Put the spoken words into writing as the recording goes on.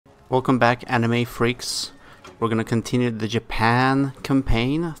Welcome back, anime freaks. We're gonna continue the Japan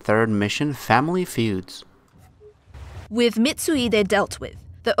campaign, third mission, Family Feuds. With Mitsuhide dealt with,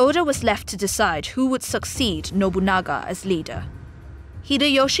 the Oda was left to decide who would succeed Nobunaga as leader.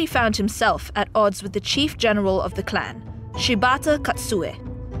 Hideyoshi found himself at odds with the chief general of the clan, Shibata Katsue,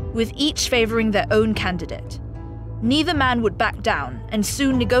 with each favoring their own candidate. Neither man would back down, and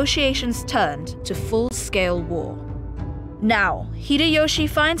soon negotiations turned to full-scale war. Now, Hideyoshi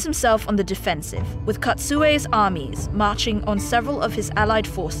finds himself on the defensive, with Katsue's armies marching on several of his allied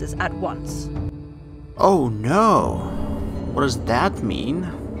forces at once. Oh no! What does that mean?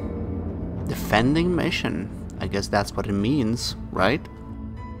 Defending mission. I guess that's what it means, right?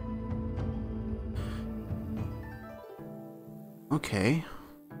 Okay.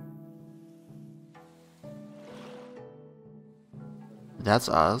 That's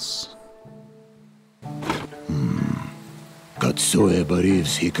us. Katsue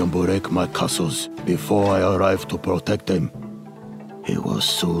believes he can break my castles before I arrive to protect them. He will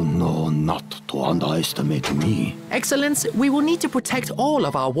soon know not to underestimate me. Excellence, we will need to protect all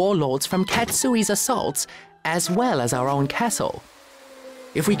of our warlords from Katsue's assaults, as well as our own castle.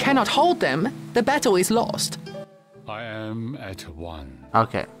 If we cannot hold them, the battle is lost. I am at one.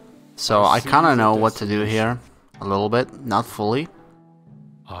 Okay, so I kind of know what to do here. A little bit, not fully.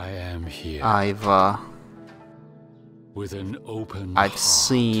 I am here. With an open I've heart.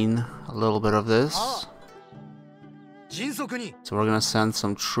 seen a little bit of this. So we're gonna send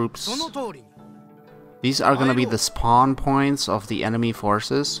some troops. These are gonna be the spawn points of the enemy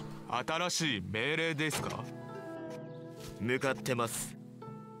forces. So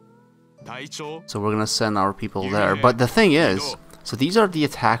we're gonna send our people there. But the thing is, so these are the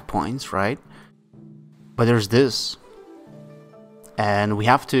attack points, right? But there's this. And we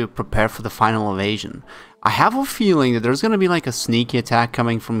have to prepare for the final invasion. I have a feeling that there's gonna be like a sneaky attack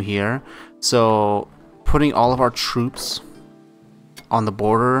coming from here. So putting all of our troops on the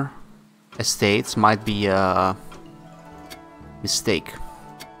border estates might be a mistake.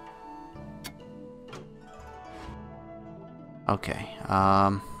 Okay,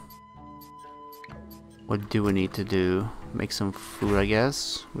 what do we need to do? Make some food, I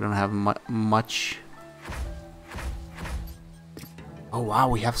guess. We don't have much. Oh wow,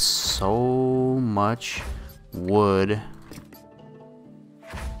 we have so much wood.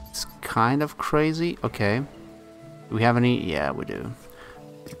 It's kind of crazy. Okay. Do we have any? Yeah, we do.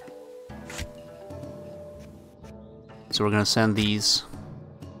 So we're gonna send these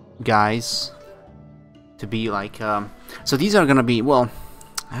guys to be like, so these are gonna be, well,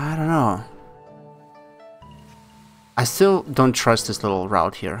 I don't know. I still don't trust this little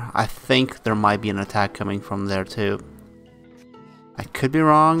route here. I think there might be an attack coming from there too. I could be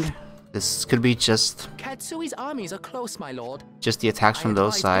wrong. This could be just Katsue's armies are close, my lord. Just the attacks from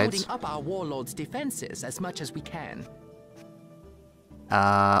those sides. Building up our warlords' defenses as much as we can.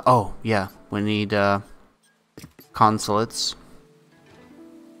 Oh yeah, we need consulates.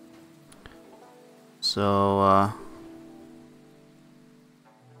 So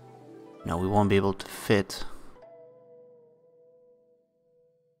no, we won't be able to fit.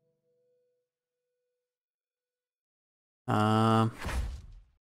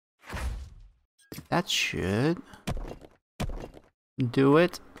 That should do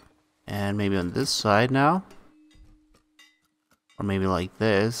it. And maybe on this side now. Or maybe like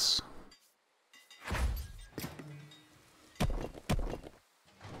this.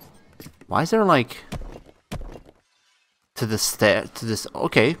 Why is there like to this?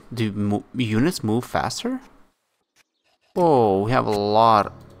 Okay, do units move faster? Whoa, we have a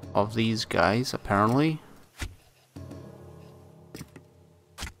lot of these guys apparently.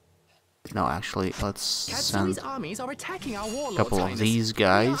 No, actually, let's send a couple of these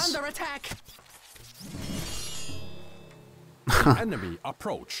guys. Enemy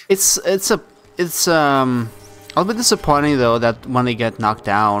approach. It's a little bit disappointing though that when they get knocked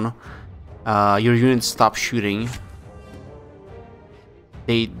down, your units stop shooting.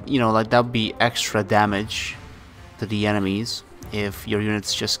 They, like that would be extra damage to the enemies if your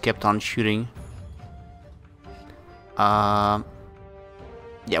units just kept on shooting.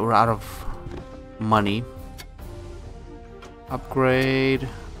 Yeah, we're out of money. Upgrade.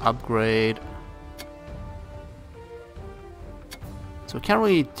 So we can't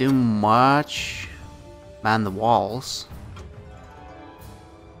really do much. Man the walls.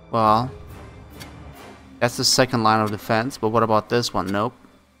 Well, that's the second line of defense, but what about this one? Nope.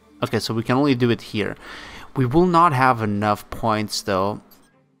 Okay, so we can only do it here. We will not have enough points though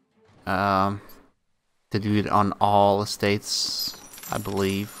to do it on all estates, I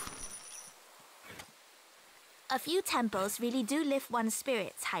believe. A few temples really do lift one's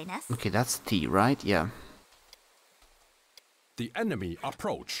spirits, Highness. Okay, that's T, right? Yeah. The enemy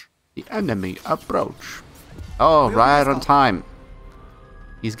approach. The enemy approach. Oh, right on time.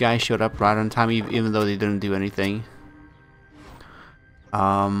 These guys showed up right on time, even though they didn't do anything.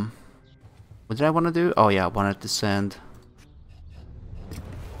 What did I want to do? Oh yeah, I wanted to send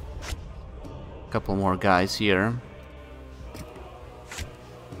a couple more guys here.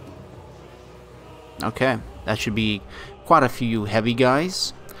 Okay, that should be quite a few heavy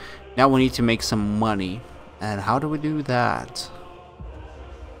guys. Now we need to make some money. And how do we do that?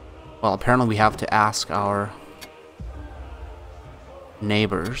 Well, apparently we have to ask our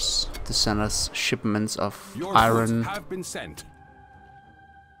neighbors to send us shipments of Your iron. goods have been sent.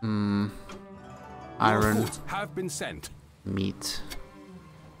 Iron, Your goods have been sent. meat,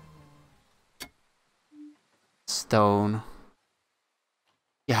 stone.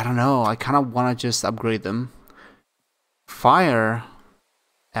 Yeah, I don't know. I kind of want to just upgrade them. Fire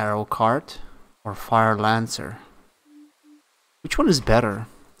arrow cart or fire lancer. Which one is better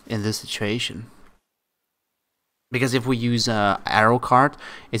in this situation? Because if we use arrow cart,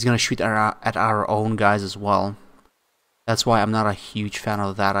 it's gonna shoot at our own guys as well. That's why I'm not a huge fan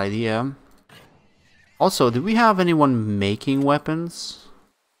of that idea. Also, do we have anyone making weapons?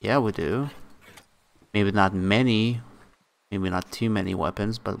 Yeah, we do. Maybe not many. Maybe not too many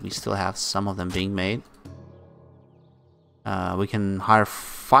weapons, but we still have some of them being made. We can hire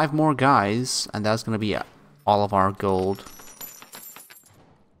 5 more guys, and that's gonna be all of our gold.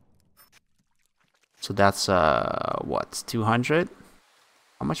 So that's what, 200?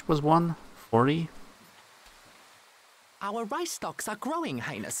 How much was one? 40? Our rice stocks are growing,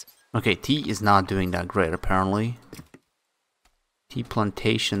 Highness. Okay, tea is not doing that great apparently. Tea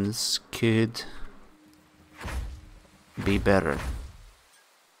plantations could be better.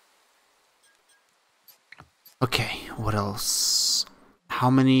 Okay, what else? How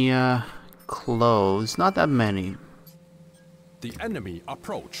many clothes? Not that many. The enemy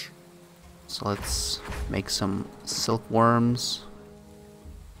approach. So let's make some silkworms.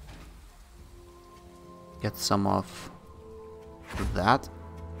 Get some of that.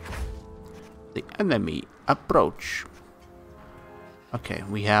 The enemy approach. Okay,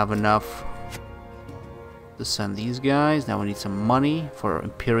 we have enough to send these guys. Now we need some money for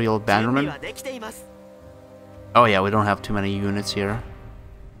Imperial Bannerman. Oh yeah, we don't have too many units here.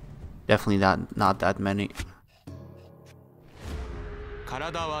 Definitely not that many.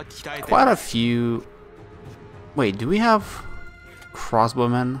 Quite a few. Wait, do we have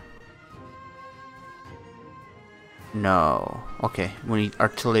crossbowmen? No. Okay, we need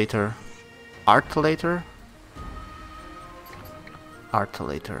artillerer. Artillerer?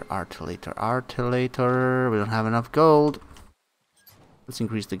 Artillerer. We don't have enough gold. Let's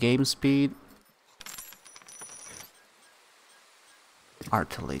increase the game speed.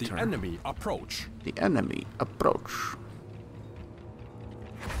 Artillerer. The enemy approach. The enemy approach.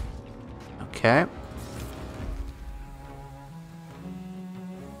 Okay.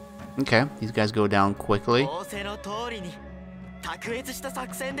 Okay, these guys go down quickly. I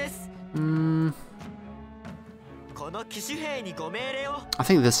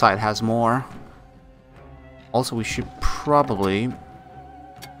think this side has more. Also, we should probably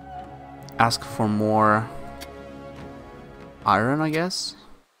ask for more iron, I guess.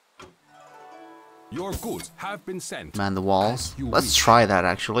 Your goods have been sent. Man the walls. Let's wish. try that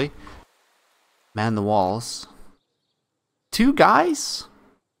actually. Man the walls. 2 guys?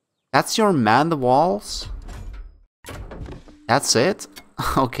 That's your man the walls? That's it?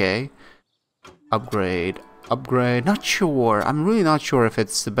 Okay. Upgrade. Upgrade. Not sure. I'm really not sure if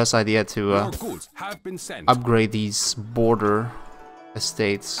it's the best idea to Your goods have been sent. upgrade these border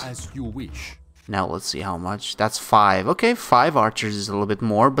estates. As you wish. Now let's see how much. That's 5. Okay, 5 archers is a little bit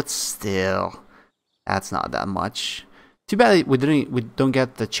more, but still, that's not that much. Too bad we don't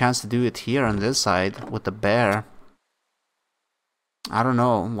get the chance to do it here on this side with the bear. I don't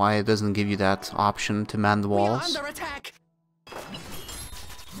know why it doesn't give you that option to man the walls. We are under attack.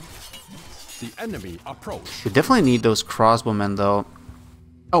 The enemy approach. We definitely need those crossbowmen though.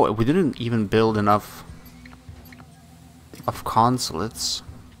 Oh, we didn't even build enough of consulates.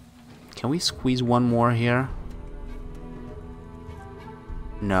 Can we squeeze one more here?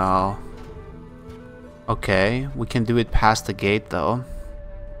 No. Okay, we can do it past the gate though.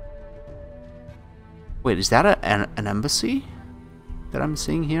 Wait, is that an embassy that I'm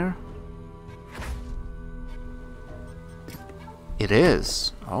seeing here? It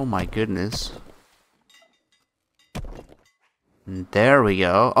is. Oh my goodness. And there we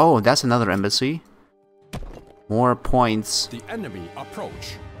go. Oh, that's another embassy. More points. The enemy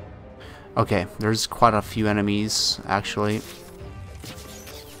approach. Okay, there's quite a few enemies, actually.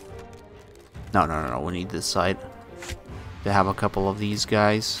 No, we need this side. To have a couple of these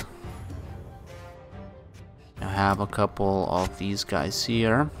guys. I have a couple of these guys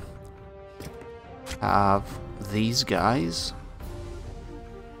here. Have these guys.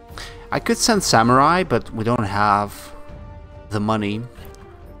 I could send samurai, but we don't have the money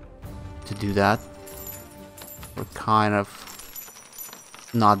to do that. We're kind of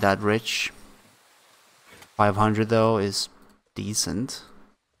not that rich. 500 though is decent.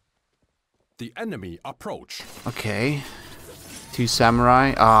 The enemy approach. Okay. 2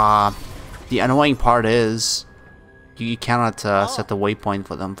 samurai. The annoying part is you cannot set the waypoint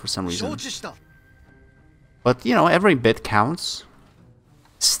for them for some reason. But you know, every bit counts.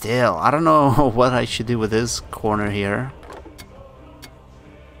 Still, I don't know what I should do with this corner here.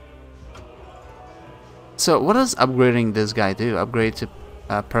 So what does upgrading this guy do? Upgrade to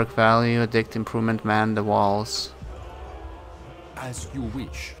perk value, addict improvement, man the walls. As you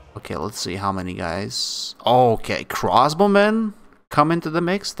wish. Okay, let's see how many guys. Okay, crossbowmen come into the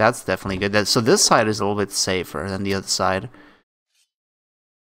mix. That's definitely good. So this side is a little bit safer than the other side.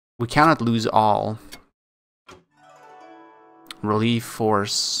 We cannot lose all. Relief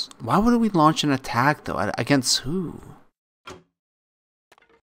force. Why would we launch an attack though? Against who?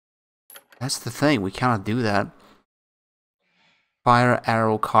 That's the thing. We cannot do that. Fire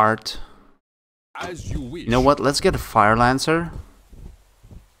arrow cart. As you wish. You know what? Let's get a fire lancer.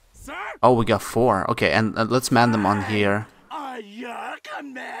 Sir? Oh, we got 4. Okay, and let's man them on here. Your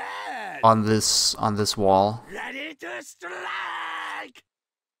command. On this wall. Ready to strike.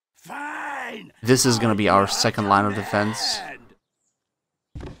 Fine. This is gonna be our second line of defense.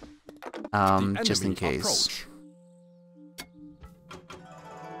 Just in case. Approach.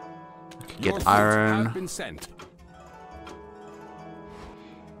 Okay, Your get forces iron. have been sent.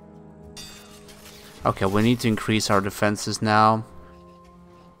 Okay, we need to increase our defenses now.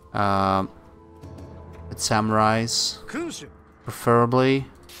 With samurais, preferably.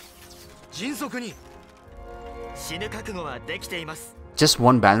 Just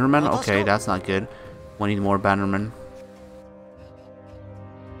 1 bannerman? Okay, that's not good. We need more bannermen.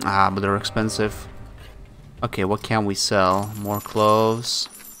 But they're expensive. Okay, what can we sell? More clothes.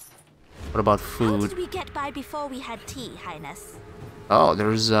 What about How food? did we get by before we had tea, Highness? Oh,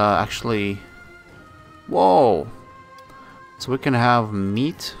 there's actually... Whoa! So we can have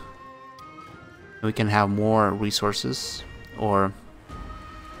meat. We can have more resources. Or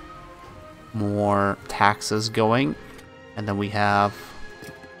more taxes going. And then we have...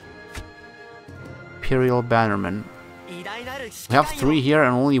 Imperial Bannerman. We have 3 here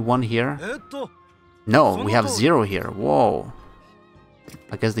and only 1 here? No, we have 0 here. Whoa.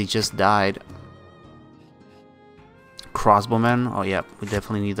 I guess they just died. Crossbowmen. Oh yeah, we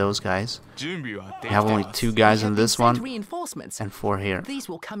definitely need those guys. We have only 2 guys in this one. And 4 here. These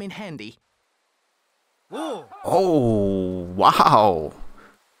will come in handy. Oh, wow.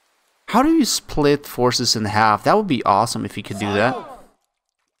 How do you split forces in half? That would be awesome if you could do that.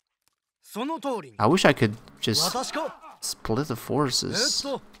 I wish I could just split the forces.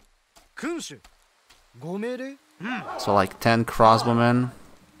 So like 10 crossbowmen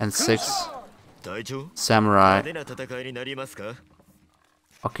and 6 samurai.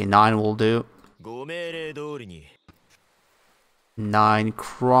 Okay, 9 will do. 9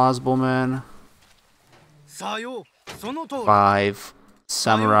 crossbowmen. 5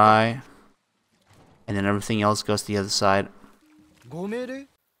 samurai. And then everything else goes to the other side.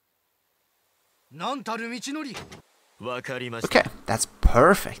 Okay, that's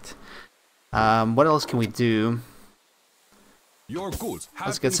perfect. What else can we do? Your goods have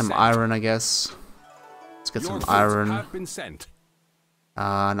Let's get been some sent. iron, I guess. Let's get Your some goods iron. have been sent.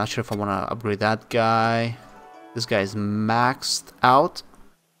 Not sure if I want to upgrade that guy. This guy is maxed out.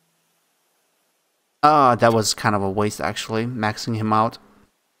 That was kind of a waste actually, maxing him out.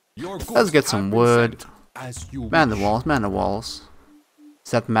 Your goods Let's get have some been wood. sent. As you Man the wish. walls, man the walls.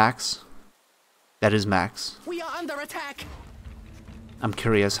 Is that max? That is max. We are under attack. I'm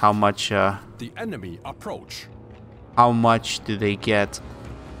curious how much The enemy approach. how much do they get?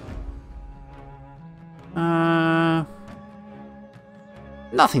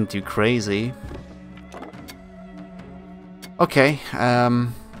 Nothing too crazy. Okay,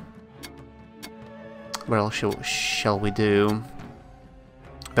 what else shall we do?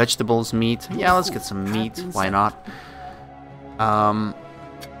 Vegetables, meat. Yeah, let's get some meat. Why not?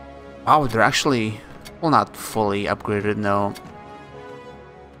 Wow, they're actually, well, not fully upgraded, no.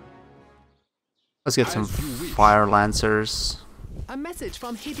 Let's get some fire lancers. A message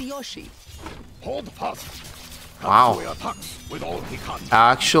from Hideyoshi. Hold fast. Wow. attacks with all he can.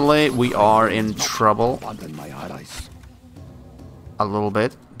 Actually, we are in trouble Abandon my allies. a little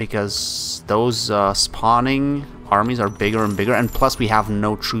bit because those spawning armies are bigger and bigger, and plus we have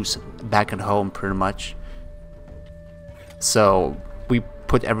no troops back at home pretty much. So we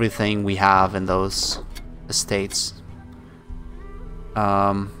put everything we have in those estates.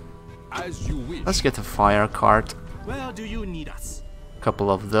 As you wish. Let's get the fire cart. Where do you need us? A couple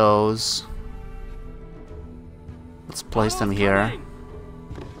of those. Let's place them here.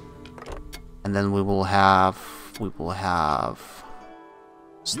 And then we will have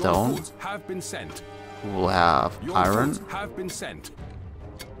stone. Your goods have been sent. We will have Your iron. goods have been sent.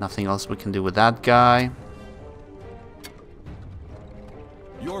 Nothing else we can do with that guy.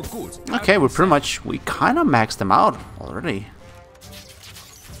 Your goods. Okay, we pretty much, we kind of maxed them out already.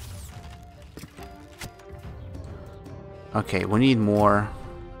 Okay, we need more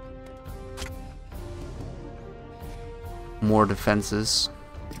defenses.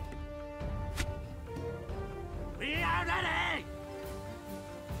 We are ready!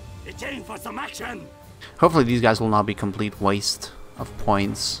 It's in for some action! Hopefully these guys will not be complete waste of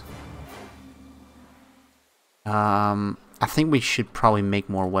points. I think we should probably make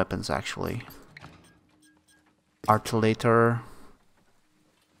more weapons actually. Artillery.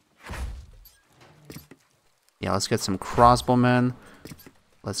 Yeah, let's get some crossbowmen.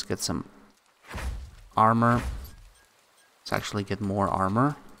 Let's get some armor. Let's actually get more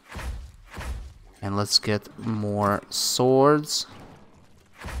armor. And let's get more swords.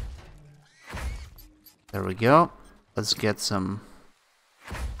 There we go. Let's get some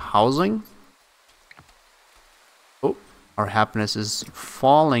housing. Oh, our happiness is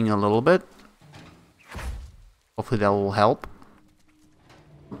falling a little bit. Hopefully that will help.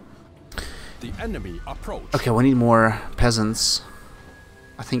 The enemy approach. Okay, we need more peasants.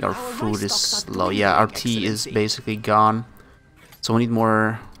 I think our food is low. Yeah, our tea is basically gone. So we need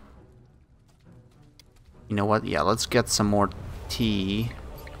more. You know what? Yeah, let's get some more tea.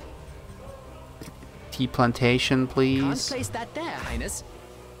 Tea plantation, Can't please. place that there, Highness.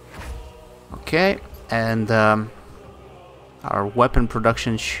 Okay, and our weapon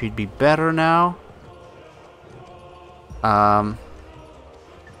production should be better now.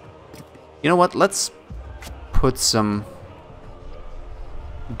 You know what? Let's put some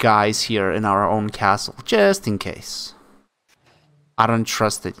guys here in our own castle, just in case. I don't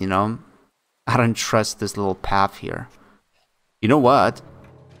trust it, you know? I don't trust this little path here. You know what?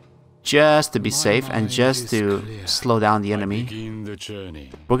 Just to be safe and just to slow down the enemy,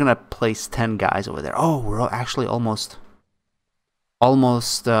 we're gonna place 10 guys over there. Oh, we're actually almost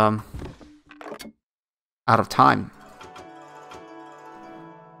out of time.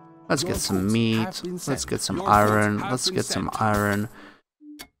 Let's get some meat. Let's get some iron. Let's get some iron.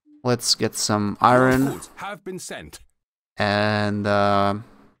 Let's get some iron. Have been sent. And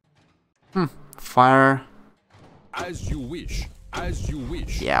fire. As you wish. As you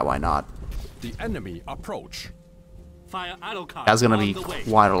wish. Yeah, why not? The enemy approach. Fire arrow card That's gonna on be the way.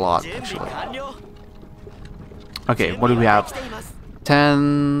 quite a lot, actually. Okay, what do we have?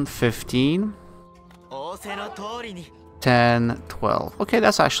 10, 15, 10, 12. Okay,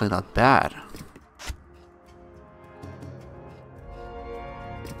 that's actually not bad.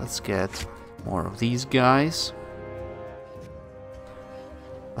 Let's get more of these guys.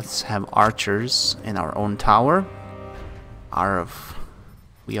 Let's have archers in our own tower.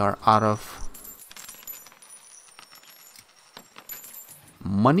 We are out of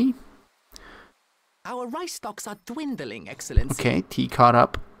money. Our rice stocks are dwindling, Excellency. Okay, tea caught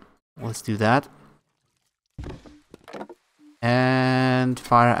up. Let's do that. And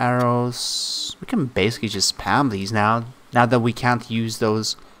fire arrows. We can basically just spam these now. Now that we can't use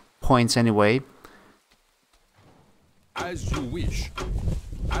those points anyway. As you wish.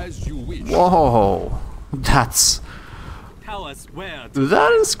 As you wish. Whoa, Tell us where to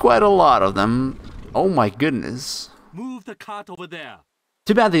that is quite a lot of them. Oh my goodness. move the cart over there.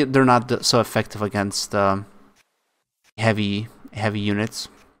 Too bad they're not so effective against heavy units.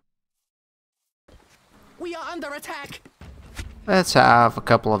 We are under attack. Let's have a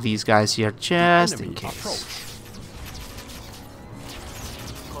couple of these guys here just in case.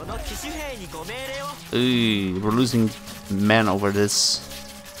 Ooh, we're losing men over this,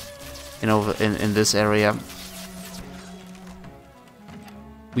 in this area.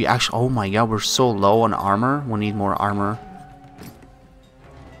 We actually, oh my god, we're so low on armor. We need more armor.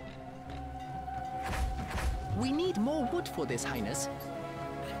 We need more wood for this, Highness.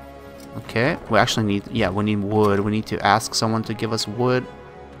 Okay, we actually need, yeah, we need wood. We need to ask someone to give us wood.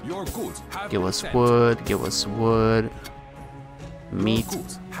 Your goods have Give been us sent. wood, give us wood. Your Meat.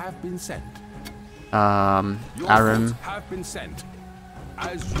 goods have been sent. Iron, have been sent.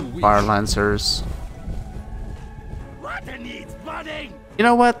 As you wish. Fire Lancers. Water needs flooding. You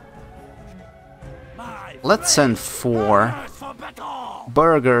know what? My Let's send 4 friends for battle.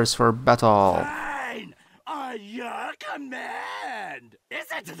 burgers for battle. Fine. On your command. Is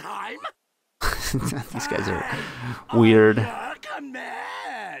it time? These guys are weird. Your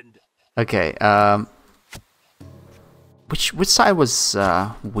command. Okay, which side was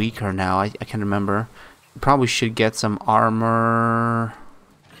weaker now? I can't remember. Probably should get some armor.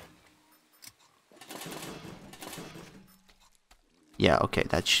 Yeah, okay,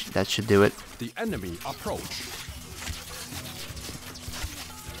 that should do it. The enemy approach.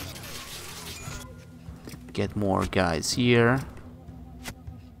 Get more guys here.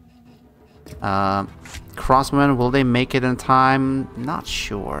 Crossmen, will they make it in time? Not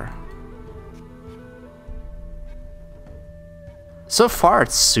sure. So far,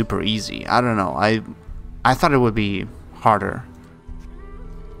 it's super easy. I don't know. I thought it would be harder.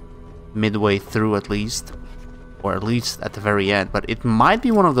 Midway through, at least. Or at least at the very end. But it might be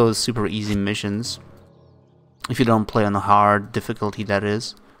one of those super easy missions. If you don't play on the hard difficulty, that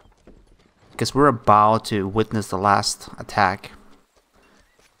is. Because we're about to witness the last attack.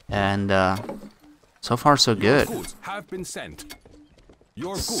 And so far, so good. Your goods have been sent.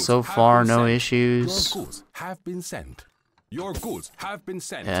 Your goods So have far, been no sent. issues. Your goods have been sent. Your goods have been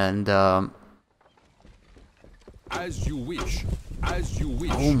sent. And As you wish. As you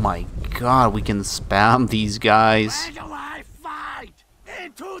wish. oh my god, we can spam these guys. Where do I fight?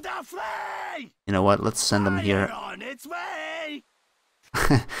 Into the fray. You know what? Let's send them Fire here. on its way.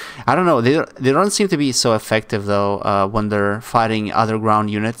 I don't know. They don't seem to be so effective though when they're fighting other ground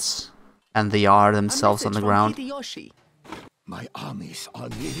units, and they are themselves on the ground. Hideyoshi. My armies are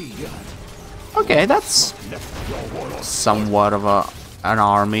nearly done. Okay, that's somewhat of an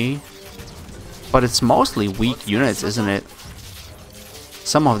army, but it's mostly weak units, isn't it?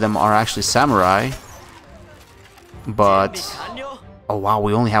 Some of them are actually samurai, but oh wow,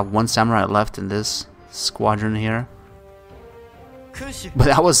 we only have 1 samurai left in this squadron here. But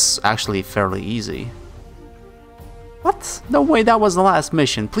that was actually fairly easy. What? No way, that was the last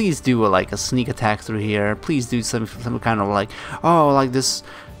mission. Please do like a sneak attack through here. Please do some kind of like, oh, like this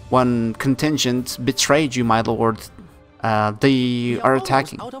one contingent betrayed you, my lord. They are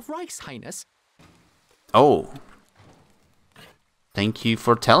attacking. Out of Reich's Highness. Oh. Thank you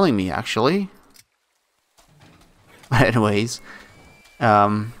for telling me, actually. But anyways,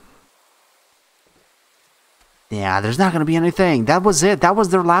 yeah, there's not gonna be anything. That was it. That was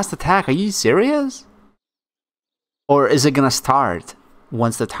their last attack. Are you serious? Or is it gonna start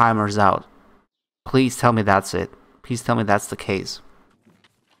once the timer's out? Please tell me that's it. Please tell me that's the case.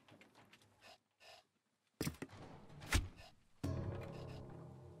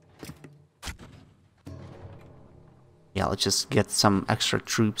 Yeah, let's just get some extra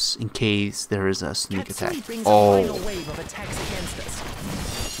troops in case there is a sneak attack. Oh,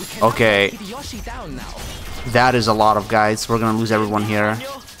 okay. That is a lot of guys. We're gonna lose everyone here.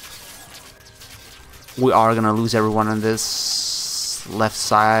 We are gonna lose everyone on this left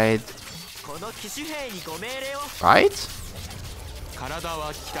side. Right?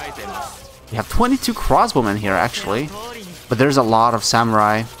 We have 22 crossbowmen here, actually. But there's a lot of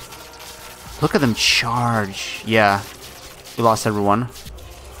samurai. Look at them charge. Yeah. We lost everyone.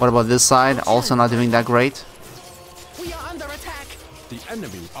 What about this side? Also not doing that great. We are under attack. The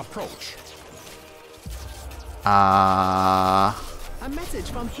enemy approach. A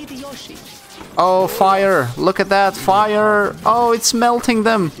message from Hideyoshi. Oh, fire! Look at that, fire! Oh, it's melting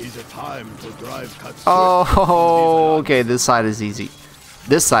them! Is it time to drive Katsu? Oh, okay, this side is easy.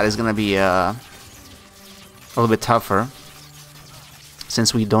 This side is gonna be a little bit tougher,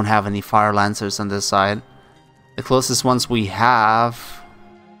 since we don't have any fire lancers on this side. The closest ones we have,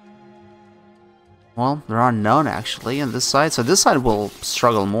 well, there are none actually on this side, so this side will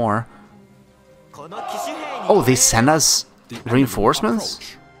struggle more. Oh, they send us reinforcements?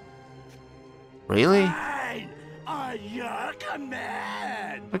 Really? On your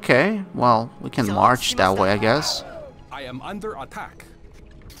command. Okay, well, we can march that way, I guess. I am under attack.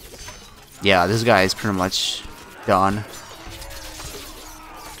 Yeah, this guy is pretty much done.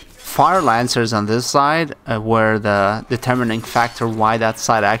 Fire Lancers on this side were the determining factor why that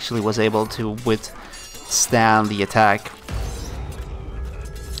side actually was able to withstand the attack.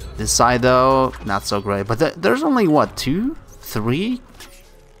 This side, though, not so great. But there's only, what, 2? 3?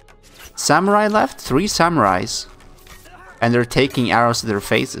 Samurai left? 3 samurais. And they're taking arrows to their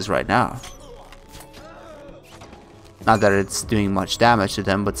faces right now. Not that it's doing much damage to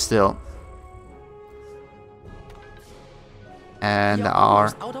them, but still. and You're our...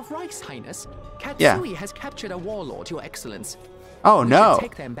 almost out of Reichs, Highness. Yeah. Katsui has captured a warlord, Your Excellence. Oh We no! should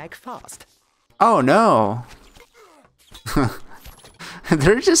take them back fast. Oh no!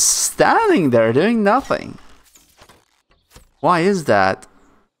 They're just standing there doing nothing. Why is that?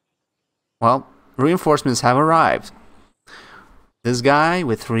 Well, reinforcements have arrived. This guy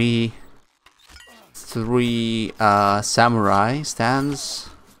with three samurai stands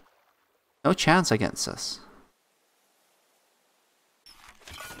no chance against us.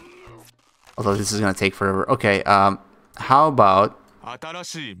 Although this is gonna take forever. Okay, how about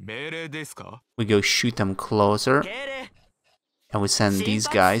we go shoot them closer and we send these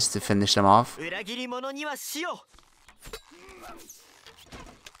guys to finish them off.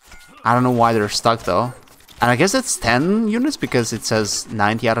 I don't know why they're stuck though. And I guess it's 10 units because it says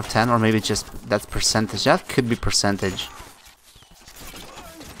 90 out of 10, or maybe just that's percentage. That could be percentage.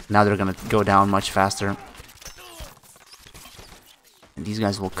 Now they're gonna go down much faster. And these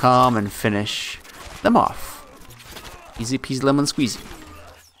guys will come and finish them off. Easy peasy lemon squeezy.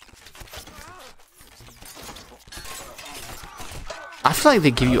 I feel like they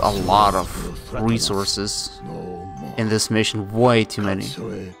give you a lot of resources in this mission, way too many.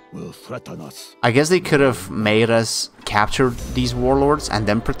 I guess they could have made us capture these warlords and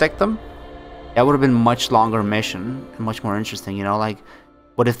then protect them. That would have been a much longer mission and much more interesting, you know, like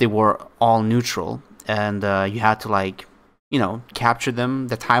what if they were all neutral and you had to, like, you know, capture them,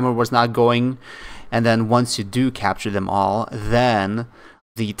 the timer was not going, and then once you do capture them all, then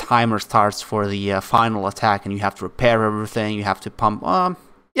the timer starts for the final attack and you have to repair everything, you have to pump.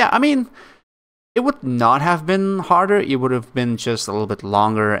 Yeah, I mean, it would not have been harder, it would have been just a little bit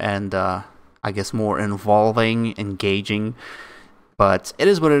longer and I guess more involving, engaging, but it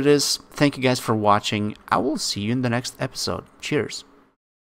is what it is. Thank you guys for watching. I will see you in the next episode. Cheers.